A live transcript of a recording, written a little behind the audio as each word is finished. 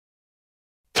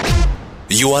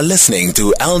You are listening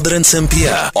to Aldrin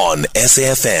Sampear on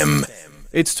SAFM.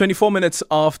 It's 24 minutes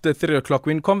after 3 o'clock.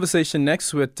 We're in conversation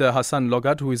next with Hassen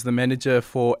Lorgat, who is the manager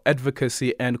for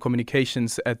Advocacy and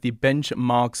Communications at the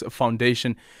Benchmarks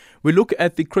Foundation. We look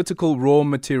at the Critical Raw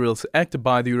Materials Act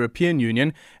by the European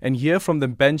Union and hear from the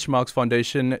Benchmarks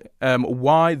Foundation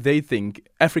why they think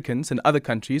Africans and other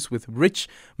countries with rich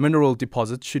mineral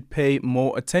deposits should pay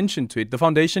more attention to it. The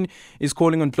foundation is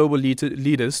calling on global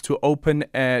leaders to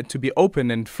be open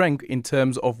and frank in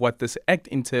terms of what this act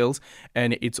entails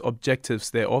and its objectives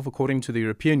thereof. According to the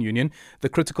European Union, the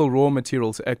Critical Raw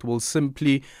Materials Act will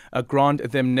simply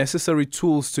grant them necessary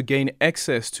tools to gain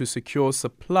access to secure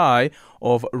supply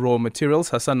of raw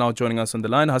materials. Hassen now joining us on the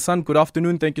line. Hassen, good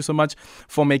afternoon. Thank you so much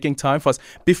for making time for us.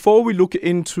 Before we look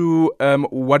into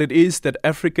what it is that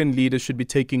African leaders should be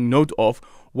taking note of,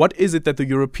 what is it that the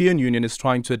European Union is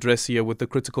trying to address here with the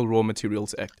Critical Raw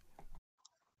Materials Act?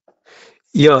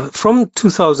 Yeah, from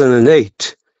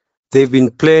 2008, they've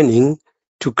been planning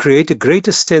to create a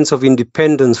greater sense of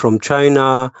independence from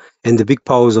China and the big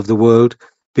powers of the world,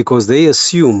 because they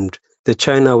assumed that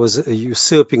China was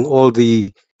usurping all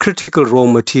the critical raw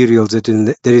materials that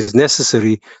is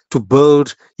necessary to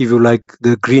build, if you like,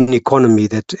 the green economy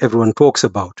that everyone talks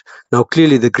about. Now,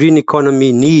 clearly, the green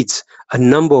economy needs a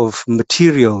number of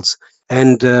materials,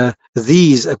 and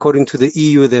these, according to the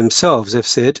EU themselves, have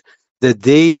said that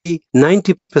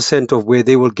 90% of where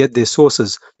they will get their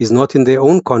sources is not in their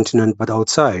own continent, but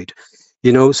outside.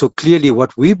 So clearly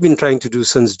what we've been trying to do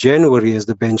since January as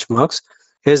the Benchmarks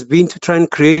has been to try and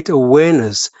create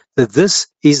awareness that this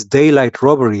is daylight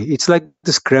robbery. It's like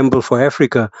the scramble for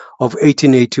Africa of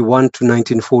 1881 to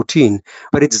 1914,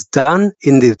 but it's done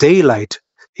in the daylight,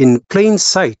 in plain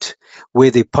sight, where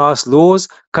they pass laws.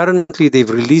 Currently, they've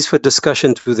released for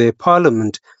discussion to their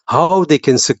parliament how they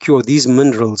can secure these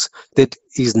minerals that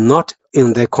is not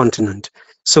in their continent.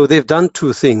 So they've done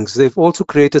two things. They've also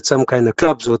created some kind of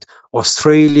clubs with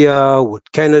Australia, with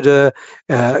Canada,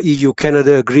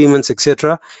 EU-Canada agreements,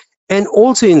 etc., and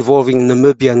also involving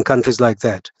Namibia and countries like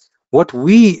that. What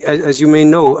we, as you may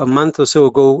know, a month or so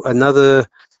ago, another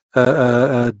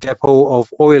depot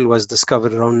of oil was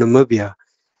discovered around Namibia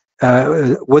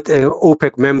with an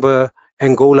OPEC member,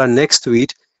 Angola, next to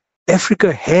it.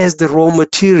 Africa has the raw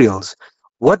materials.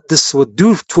 What this would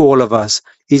do to all of us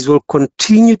is will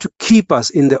continue to keep us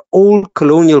in the old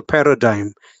colonial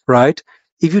paradigm, right?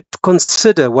 If you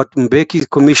consider what Mbeki's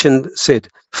commission said,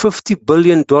 $50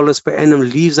 billion per annum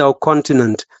leaves our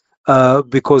continent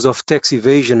because of tax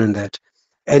evasion and that.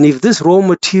 And if this raw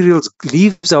materials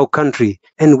leaves our country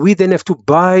and we then have to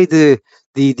buy the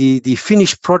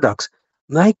finished products,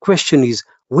 my question is,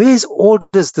 where's all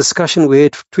this discussion we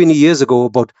had 20 years ago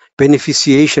about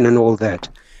beneficiation and all that?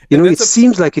 It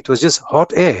seems like it was just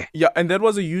hot air. Yeah, and that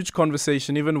was a huge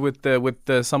conversation, even with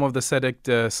some of the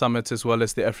SADC summits as well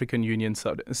as the African Union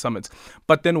summits.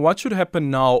 But then what should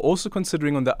happen now, also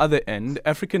considering on the other end,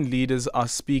 African leaders are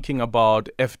speaking about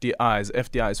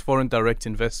FDIs, foreign direct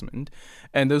investment,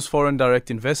 and those foreign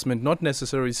direct investment, not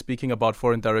necessarily speaking about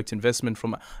foreign direct investment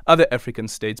from other African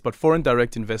states, but foreign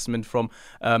direct investment from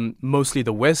mostly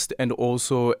the West and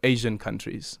also Asian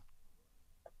countries.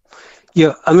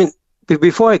 Yeah, I mean,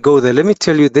 before I go there, let me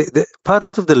tell you, the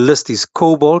part of the list is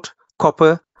cobalt,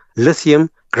 copper, lithium,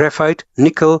 graphite,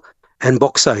 nickel, and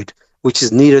bauxite, which is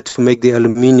needed to make the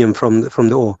aluminium from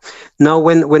the ore. Now,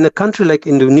 when a country like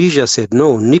Indonesia said,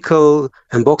 no, nickel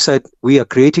and bauxite, we are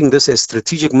creating this as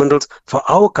strategic minerals for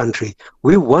our country.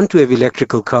 We want to have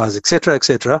electrical cars,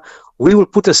 etc., we will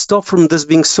put a stop from this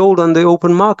being sold on the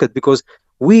open market, because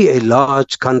we, a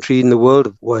large country in the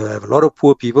world, where we have a lot of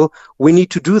poor people, we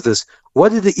need to do this.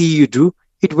 What did the EU do?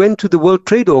 It went to the World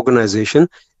Trade Organization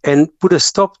and put a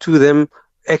stop to them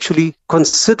actually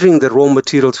considering the raw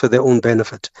materials for their own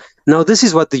benefit. Now, this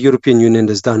is what the European Union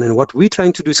has done. And what we're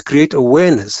trying to do is create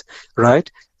awareness,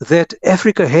 right, that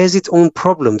Africa has its own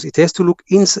problems. It has to look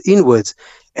inwards.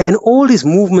 And all these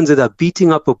movements that are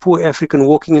beating up a poor African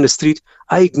walking in the street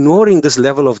are ignoring this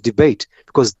level of debate,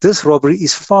 because this robbery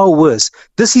is far worse.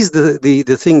 This is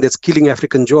the thing that's killing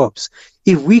African jobs.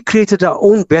 If we created our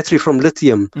own battery from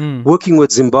lithium, working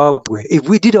with Zimbabwe, if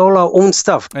we did all our own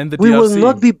stuff, we will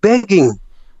not be begging.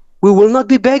 We will not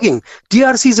be begging.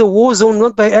 DRC is a war zone,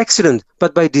 not by accident,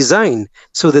 but by design,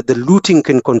 so that the looting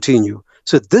can continue.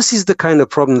 So this is the kind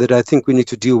of problem that I think we need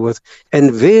to deal with.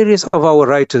 And various of our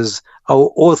writers our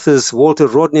authors, Walter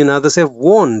Rodney and others, have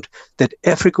warned that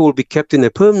Africa will be kept in a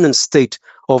permanent state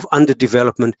of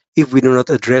underdevelopment if we do not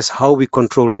address how we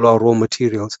control our raw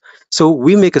materials. So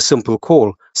we make a simple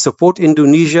call: support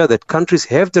Indonesia, that countries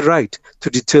have the right to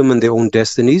determine their own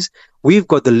destinies. We've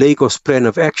got the Lagos Plan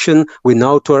of Action. We're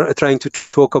now trying to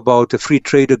talk about a free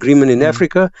trade agreement in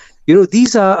Africa.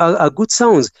 These are good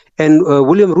sounds. And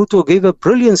William Ruto gave a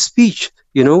brilliant speech,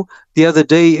 the other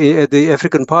day at the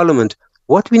African Parliament.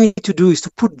 What we need to do is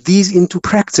to put these into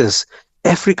practice.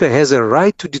 Africa has a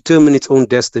right to determine its own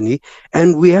destiny,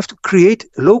 and we have to create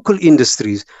local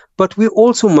industries. But we're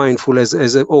also mindful as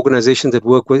an organization that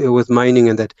work with mining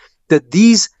and that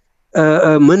these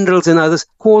minerals and others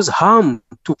cause harm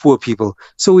to poor people.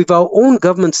 So if our own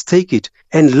governments take it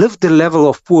and lift the level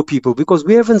of poor people, because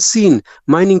we haven't seen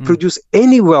mining produce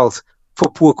any wealth for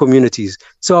poor communities.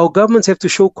 So our governments have to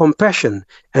show compassion,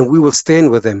 and we will stand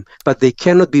with them, but they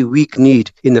cannot be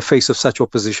weak-kneed in the face of such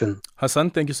opposition. Hassen,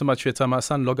 thank you so much for your time.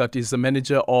 Hassen Lorgat is the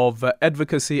Manager of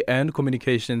Advocacy and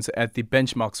Communications at the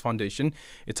Benchmarks Foundation.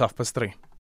 It's 3:30.